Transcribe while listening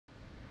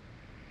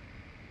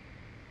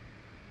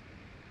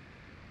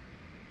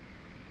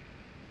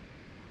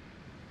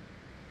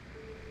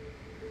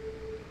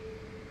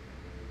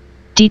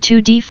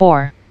d2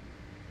 d4.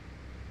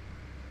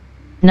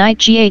 Knight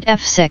g8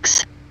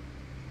 f6.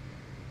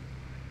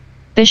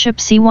 Bishop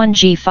c1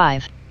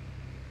 g5.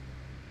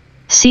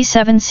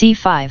 c7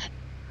 c5.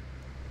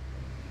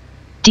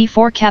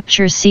 d4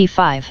 captures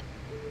c5.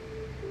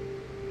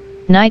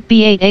 Knight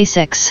b8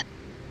 a6.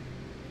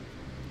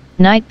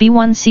 Knight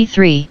b1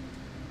 c3.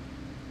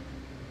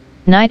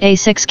 Knight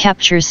a6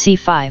 captures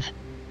c5.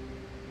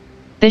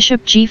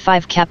 Bishop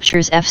g5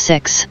 captures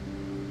f6.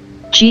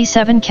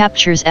 g7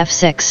 captures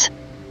f6.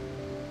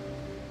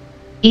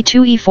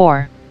 e2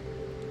 e4.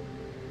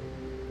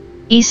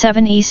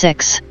 e7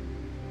 e6.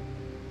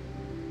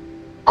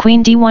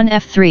 Queen d1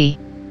 f3.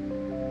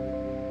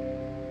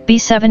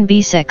 b7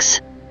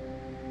 b6.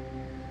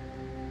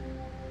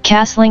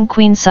 Castling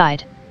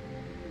queenside.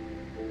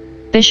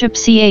 Bishop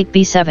c8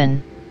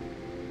 b7.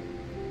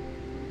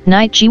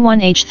 Knight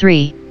g1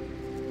 h3.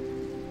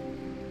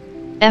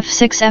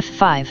 f6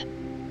 f5.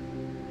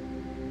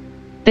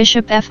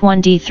 Bishop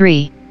f1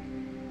 d3.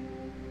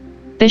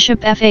 Bishop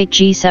f8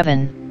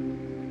 g7.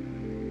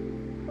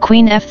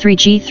 Queen f3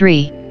 g3.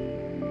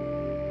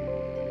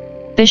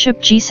 Bishop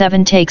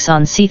g7 takes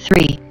on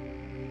c3.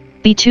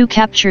 b2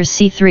 captures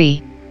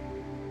c3.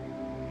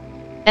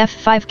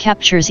 f5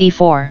 captures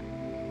e4.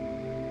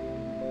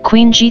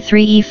 Queen g3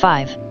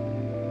 e5.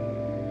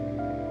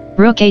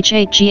 Rook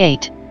h8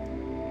 g8.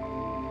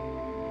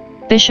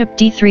 Bishop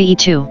d3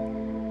 e2.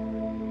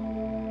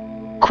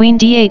 Queen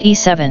d8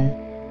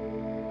 e7.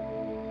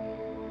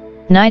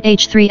 Knight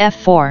h3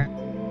 f4.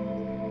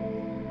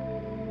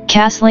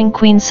 Castling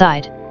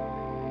queenside.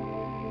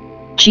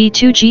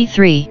 g2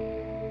 g3.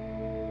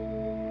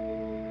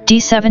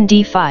 d7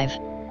 d5.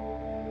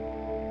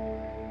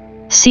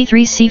 c3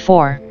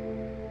 c4.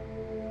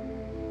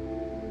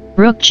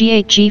 Rook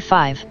g8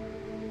 g5.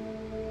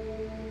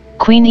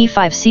 Queen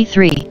e5 c3.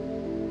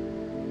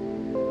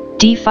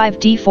 d5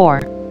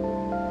 d4.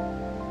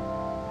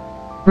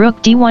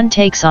 Rook d1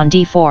 takes on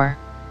d4.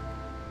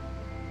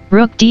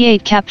 Rook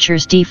d8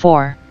 captures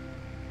d4.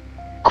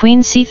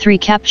 Queen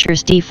c3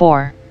 captures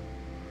d4.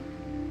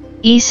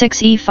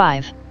 e6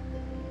 e5.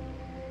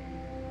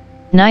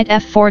 Knight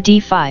f4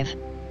 d5.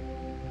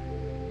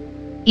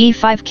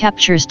 e5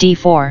 captures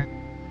d4.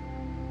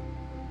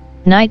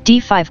 Knight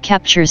d5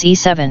 captures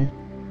e7.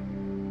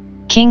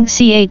 King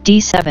c8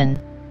 d7.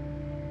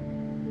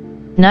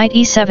 Knight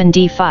e7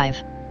 d5.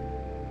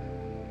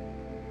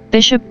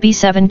 Bishop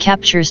b7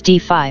 captures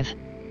d5.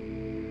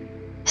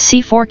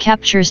 c4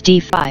 captures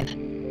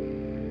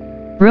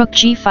d5. Rook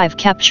g5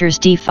 captures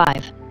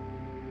d5.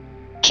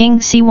 King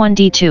c1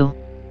 d2.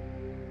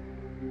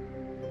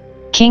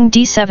 King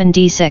d7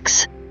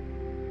 d6.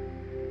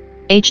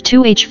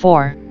 h2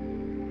 h4.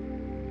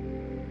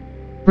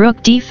 Rook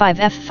d5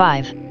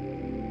 f5.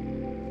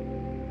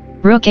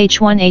 Rook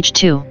h1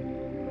 h2.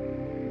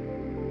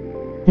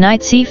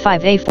 Knight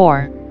c5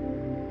 a4.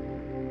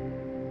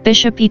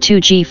 Bishop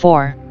e2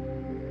 g4.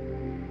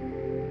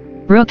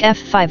 Rook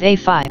f5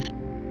 a5.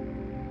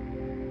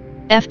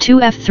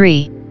 f2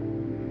 f3.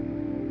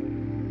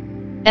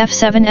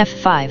 f7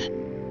 f5.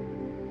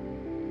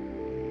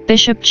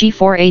 Bishop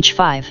g4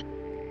 h5.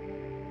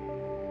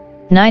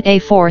 Knight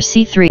a4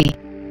 c3.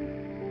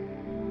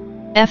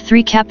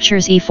 f3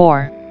 captures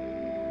e4.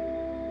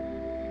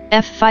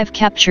 f5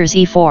 captures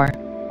e4.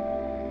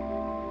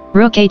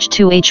 Rook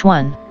h2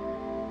 h1.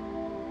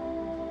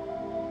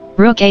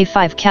 Rook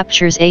a5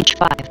 captures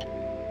h5.